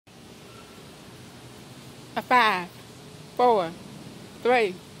A 5, 4,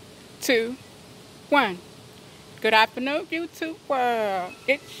 3, 2, 1. Good afternoon, YouTube world.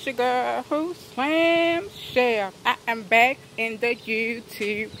 It's your girl, who Slimchelle. I am back in the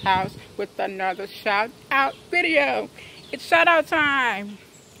YouTube house with another shout out video. It's shout out time.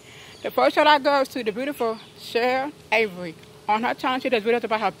 The first shout out goes to the beautiful Cheryl Avery. On her channel, she does videos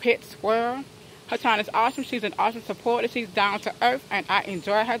about her pet squirrel. Her channel is awesome. She's an awesome supporter. She's down to earth, and I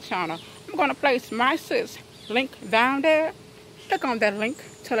enjoy her channel. I'm going to place my sis link down there. Click on that link.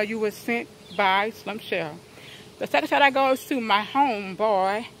 Tell her you were sent by Slimchelle. The second shout out goes to my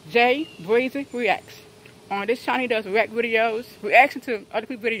homeboy, Jay Breezy Reacts. On this channel, he does react videos, reaction to other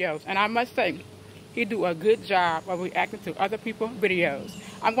people's videos. And I must say, he do a good job of reacting to other people's videos.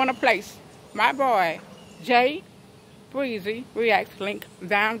 I'm going to place my boy, Jay Breezy Reacts link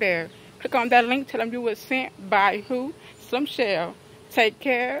down there. Click on that link. Tell him you were sent by who? Slimchelle. Take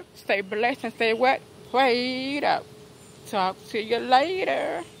care. Stay blessed and stay what? Prayed up. Talk to you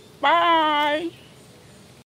later. Bye.